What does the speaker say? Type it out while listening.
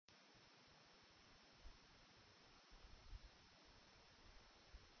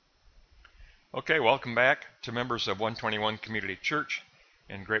Okay, welcome back to members of 121 Community Church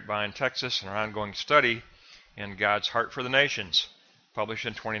in Grapevine, Texas, and our ongoing study in God's Heart for the Nations, published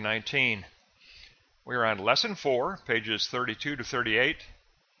in 2019. We are on Lesson 4, pages 32 to 38,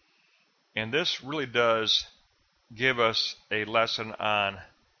 and this really does give us a lesson on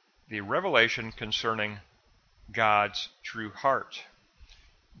the revelation concerning God's true heart,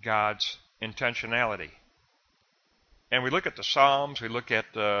 God's intentionality. And we look at the Psalms, we look at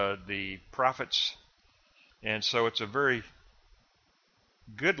the prophets, and so it's a very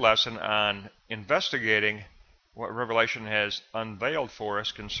good lesson on investigating what Revelation has unveiled for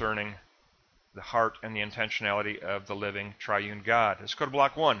us concerning the heart and the intentionality of the living triune God. Let's go to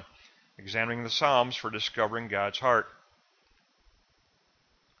Block 1, examining the Psalms for discovering God's heart.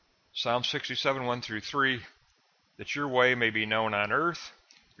 Psalm 67, 1 through 3, that your way may be known on earth,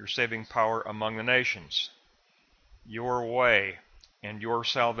 your saving power among the nations. Your way and your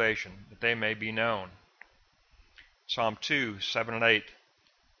salvation, that they may be known. Psalm 2, 7 and 8.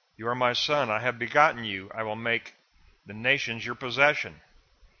 You are my son, I have begotten you. I will make the nations your possession.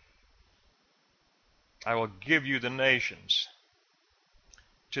 I will give you the nations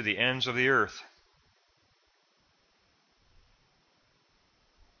to the ends of the earth.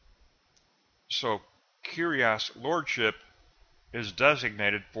 So, Kyrios lordship is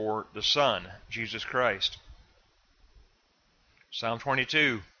designated for the Son, Jesus Christ. Psalm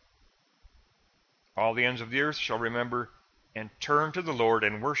 22, all the ends of the earth shall remember and turn to the Lord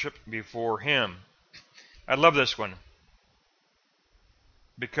and worship before Him. I love this one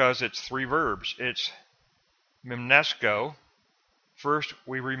because it's three verbs. It's mimnesco. First,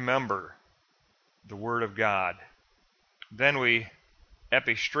 we remember the Word of God. Then we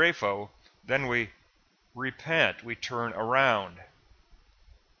epistrepho. Then we repent. We turn around.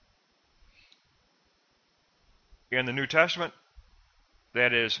 In the New Testament,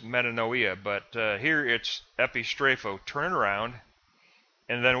 that is metanoia, but here it's epistrepho, turn around,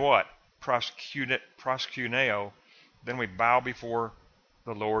 and then what? Proskuneo, then we bow before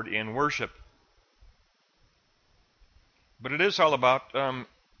the Lord in worship. But it is all about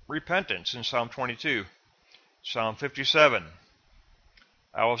repentance in Psalm 22. Psalm 57,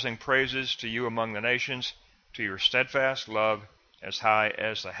 I will sing praises to you among the nations, to your steadfast love as high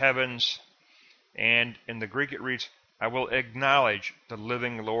as the heavens. And in the Greek it reads, I will acknowledge the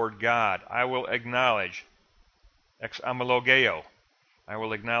living Lord God. I will acknowledge, ex amalogeo. I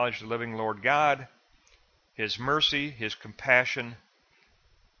will acknowledge the living Lord God, His mercy, His compassion,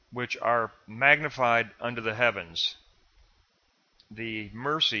 which are magnified unto the heavens. The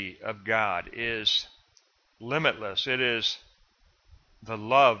mercy of God is limitless. It is the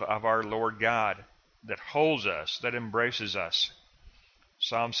love of our Lord God that holds us, that embraces us.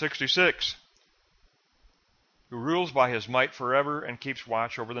 Psalm 66, who rules by His might forever and keeps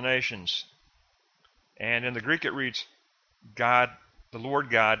watch over the nations. And in the Greek it reads, God, the Lord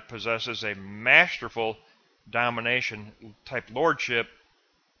God, possesses a masterful domination type lordship,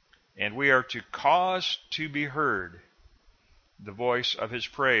 and we are to cause to be heard the voice of His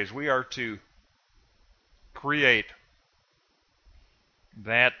praise. We are to create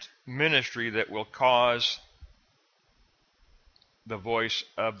that ministry that will cause the voice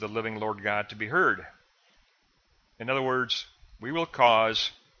of the living Lord God to be heard. In other words, we will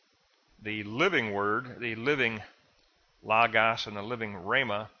cause the living Word, the living Logos and the living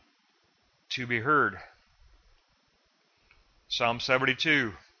Rhema to be heard. Psalm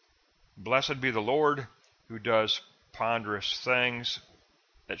 72, blessed be the Lord who does ponderous things,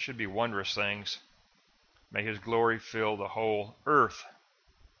 that should be wondrous things. May His glory fill the whole earth.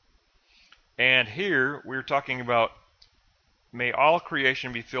 And here we're talking about may all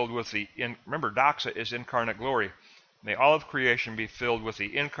creation be filled with remember, doxa is incarnate glory. May all of creation be filled with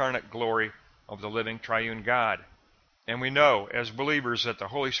the incarnate glory of the living triune God. And we know as believers that the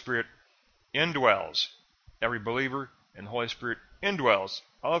Holy Spirit indwells. Every believer in the Holy Spirit indwells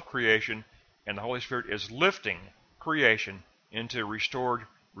all of creation, and the Holy Spirit is lifting creation into restored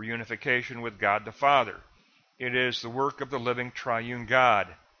reunification with God the Father. It is the work of the living triune God.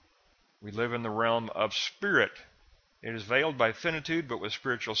 We live in the realm of spirit. It is veiled by finitude, but with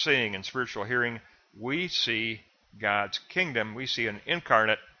spiritual seeing and spiritual hearing, we see God's kingdom. We see an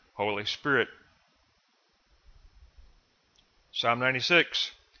incarnate Holy Spirit. Psalm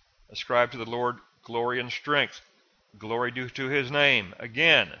 96, ascribe to the Lord glory and strength, glory due to His name.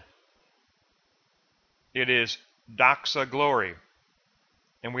 Again, it is doxa glory,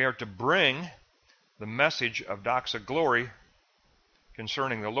 and we are to bring the message of doxa glory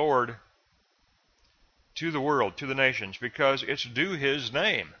concerning the Lord to the world, to the nations, because it's due His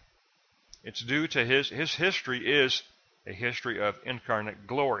name. It's due to His history is a history of incarnate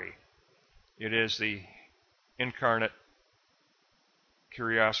glory. It is the incarnate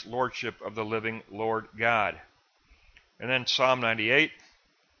Kyrios Lordship of the living Lord God. And then Psalm 98,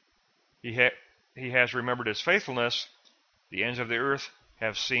 He has remembered His faithfulness. The ends of the earth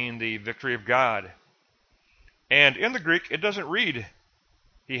have seen the victory of God. And in the Greek, it doesn't read,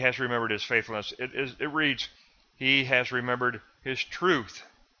 He has remembered His faithfulness. It reads, He has remembered His truth.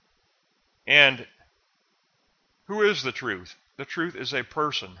 And who is the truth? The truth is a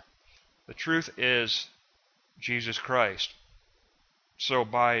person. The truth is Jesus Christ. So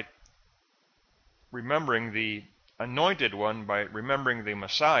by remembering the Anointed One, by remembering the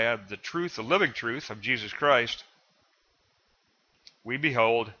Messiah, the truth, the living truth of Jesus Christ, we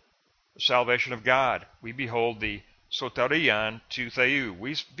behold the salvation of God. We behold the soterian to theou.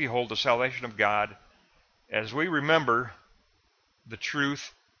 We behold the salvation of God as we remember the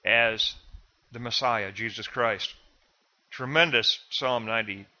truth as the Messiah, Jesus Christ. Tremendous Psalm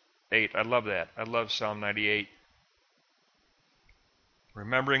 98. I love that. I love Psalm 98.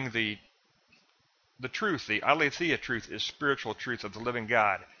 Remembering the truth, the aletheia truth is spiritual truth of the living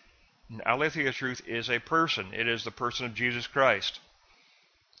God. And aletheia truth is a person. It is the person of Jesus Christ.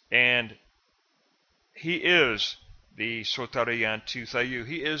 And He is the soterian to theou.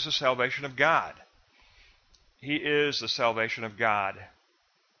 He is the salvation of God. He is the salvation of God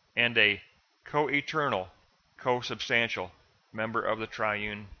and a co-eternal, co-substantial member of the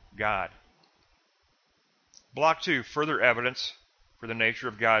triune God. Block 2, further evidence for the nature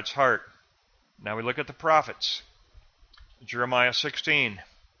of God's heart. Now we look at the prophets. Jeremiah 16.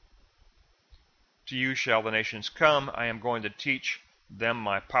 To you shall the nations come. I am going to teach them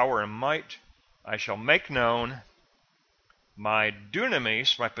my power and might. I shall make known my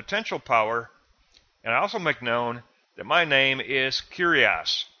dunamis, my potential power, and I also make known that my name is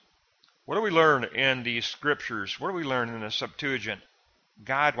Kyrios. What do we learn in these scriptures? What do we learn in the Septuagint?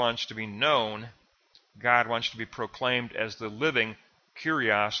 God wants to be known. God wants to be proclaimed as the living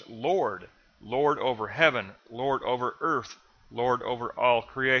Kyrios, Lord. Lord over heaven, Lord over earth, Lord over all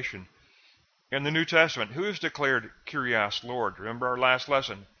creation. In the New Testament, who is declared Kyrios, Lord? Remember our last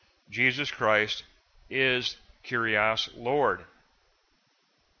lesson. Jesus Christ is Kyrios, Lord.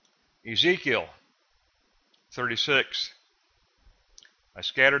 Ezekiel 36. I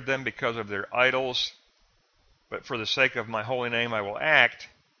scattered them because of their idols, but for the sake of my holy name I will act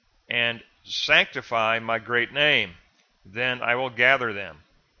and sanctify my great name. Then I will gather them.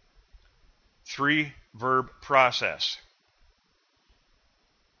 3-verb process.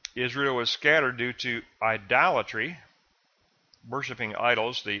 Israel was scattered due to idolatry, worshiping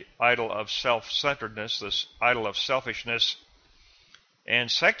idols, the idol of self-centeredness, this idol of selfishness.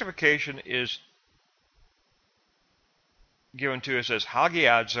 And sanctification is given to us as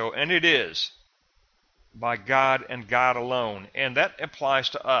hagiadzo, and it is by God and God alone. And that applies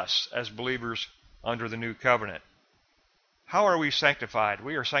to us as believers under the new covenant. How are we sanctified?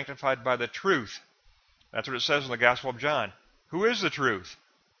 We are sanctified by the truth. That's what it says in the Gospel of John. Who is the truth?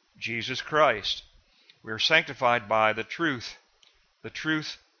 Jesus Christ. We are sanctified by the truth. The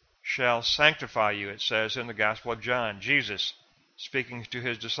truth shall sanctify you, it says in the Gospel of John. Jesus speaking to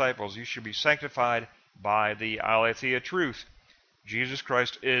his disciples, you should be sanctified by the aletheia truth. Jesus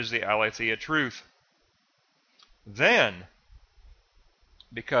Christ is the aletheia truth. Then,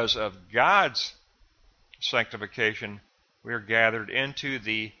 because of God's sanctification, we are gathered into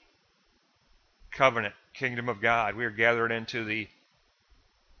the covenant kingdom of God. We are gathered into the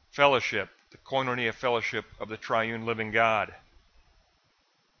fellowship, the koinonia fellowship of the triune living God.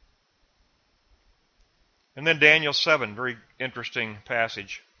 And then Daniel 7, very interesting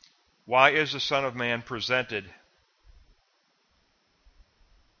passage. Why is the Son of Man presented?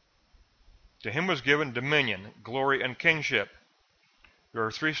 To him was given dominion, glory, and kingship. There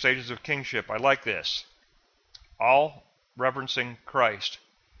are 3 stages of kingship. I like this. All reverencing Christ.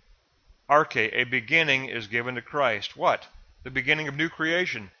 Arche, a beginning is given to Christ. What? The beginning of new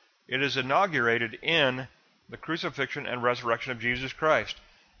creation. It is inaugurated in the crucifixion and resurrection of Jesus Christ.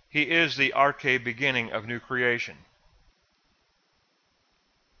 He is the arche beginning of new creation.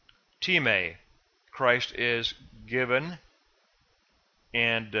 Time, Christ is given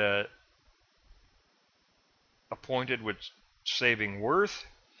and appointed with saving worth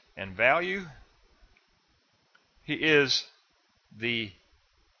and value. He is the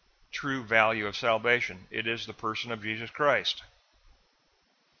true value of salvation. It is the person of Jesus Christ.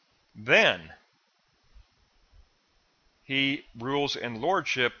 Then he rules in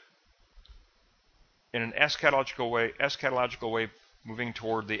lordship in an eschatological way, moving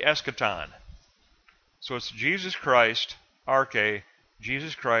toward the eschaton. So it's Jesus Christ, arche,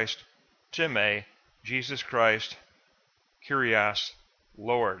 Jesus Christ, time, Jesus Christ, Kyrios,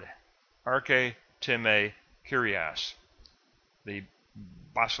 Lord. Arche Time Kyrios. The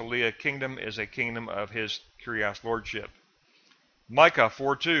Basileia kingdom is a kingdom of his Kyrios lordship. Micah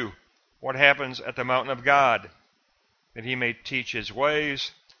 4:2. What happens at the mountain of God? That he may teach his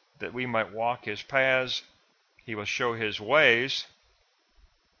ways, that we might walk his paths. He will show his ways,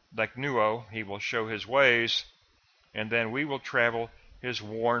 like Nuo, he will show his ways, and then we will travel his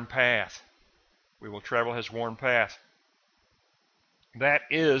worn path. We will travel his worn path. That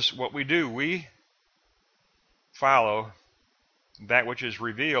is what we do. We follow that which is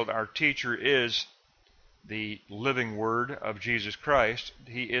revealed. Our teacher is the living word of Jesus Christ.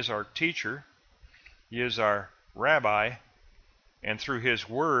 He is our teacher. He is our rabbi. And through his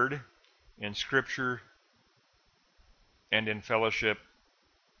word, in scripture and in fellowship,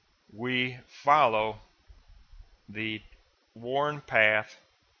 we follow the worn path,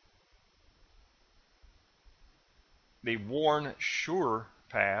 the worn sure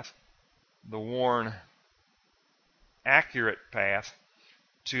path, the worn accurate path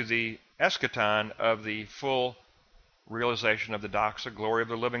to the eschaton of the full realization of the doxa glory of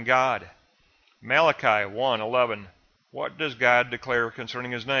the living God. Malachi 1:11. What does God declare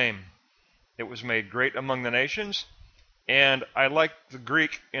concerning his name? It was made great among the nations, and I like the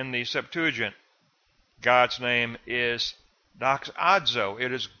Greek in the Septuagint. God's name is doxazo.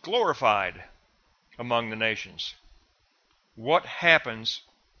 It is glorified among the nations. What happens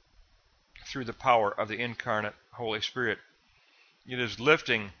through the power of the incarnate Holy Spirit? It is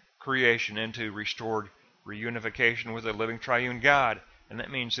lifting creation into restored reunification with the living triune God. And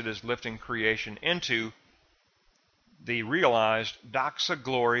that means it is lifting creation into the realized doxa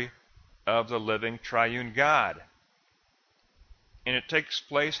glory of the living triune God. And it takes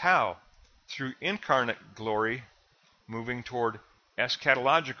place how? Through incarnate glory, moving toward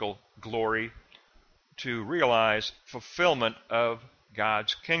eschatological glory to realize fulfillment of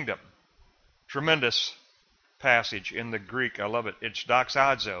God's kingdom. Tremendous passage in the Greek. I love it. It's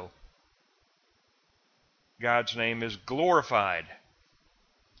doxazo. God's name is glorified.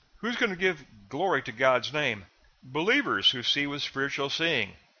 Who's going to give glory to God's name? Believers who see with spiritual seeing.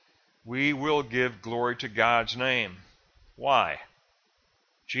 We will give glory to God's name. Why?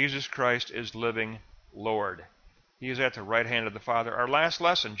 Jesus Christ is living Lord. He is at the right hand of the Father. Our last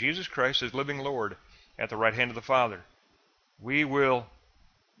lesson, Jesus Christ is living Lord at the right hand of the Father. We will,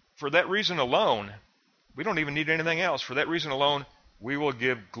 for that reason alone, we don't even need anything else. For that reason alone, we will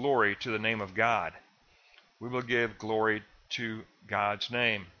give glory to the name of God. We will give glory to God's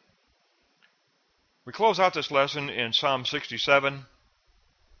name. We close out this lesson in Psalm 67.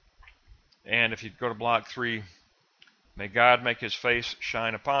 And if you go to block 3, may God make his face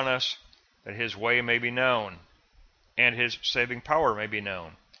shine upon us, that his way may be known, and his saving power may be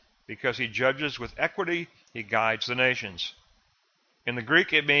known. Because he judges with equity, he guides the nations. In the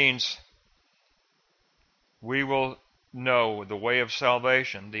Greek, it means we will know the way of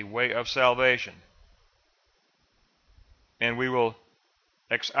salvation, the way of salvation. And we will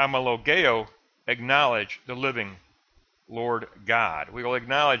ex amalogeo acknowledge the living Lord God. We will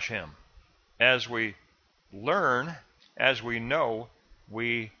acknowledge him. As we learn, as we know,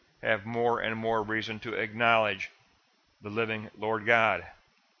 we have more and more reason to acknowledge the living Lord God.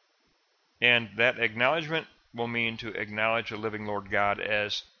 And that acknowledgement will mean to acknowledge the living Lord God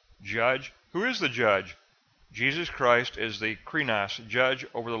as judge. Who is the judge? Jesus Christ is the Krinos, judge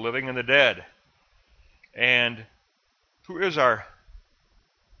over the living and the dead. And who is our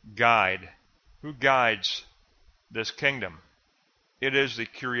guide? Who guides this kingdom? It is the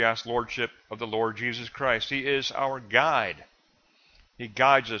Kyrios lordship of the Lord Jesus Christ. He is our guide. He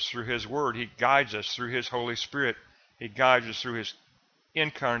guides us through his word. He guides us through his Holy Spirit. He guides us through his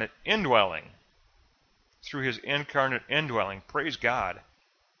incarnate indwelling. Through his incarnate indwelling. Praise God.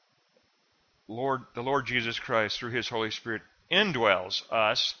 The Lord Jesus Christ, through his Holy Spirit, indwells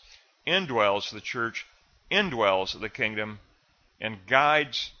us, indwells the church, indwells the kingdom, and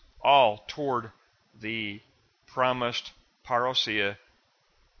guides all toward the promised parousia,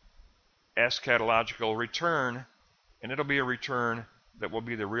 eschatological return, and it'll be a return that will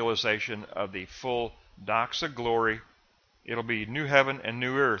be the realization of the full doxa glory. It'll be new heaven and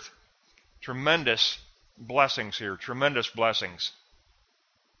new earth. Tremendous blessings here, tremendous blessings.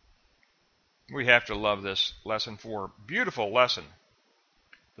 We have to love this lesson 4. Beautiful lesson.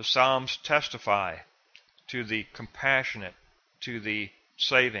 The Psalms testify to the compassionate, to the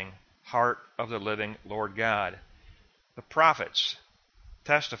saving heart of the living Lord God. The prophets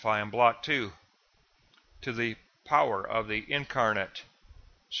testify in block 2 to the power of the incarnate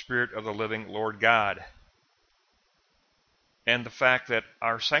Spirit of the living Lord God. And the fact that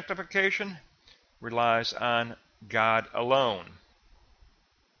our sanctification relies on God alone.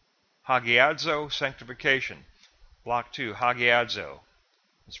 Hagiadzo, sanctification. Block 2, hagiadzo.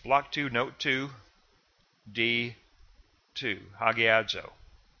 It's block 2, note 2, D2, hagiadzo.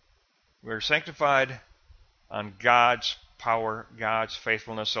 We are sanctified on God's power, God's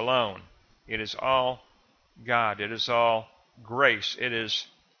faithfulness alone. It is all God. It is all grace. It is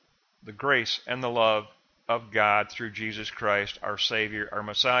the grace and the love of God through Jesus Christ, our Savior, our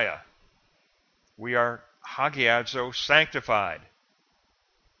Messiah. We are hagiadzo, sanctified.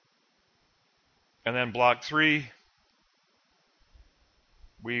 And then block 3,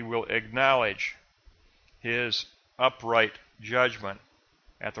 we will acknowledge His upright judgment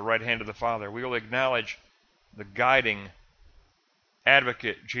at the right hand of the Father. We will acknowledge the guiding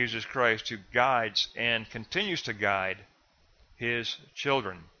advocate, Jesus Christ, who guides and continues to guide His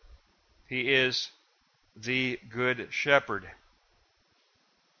children. He is the Good Shepherd.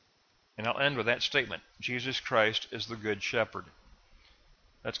 And I'll end with that statement. Jesus Christ is the Good Shepherd.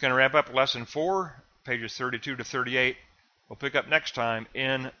 That's going to wrap up Lesson 4, pages 32 to 38. We'll pick up next time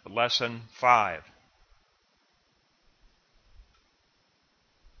in Lesson 5.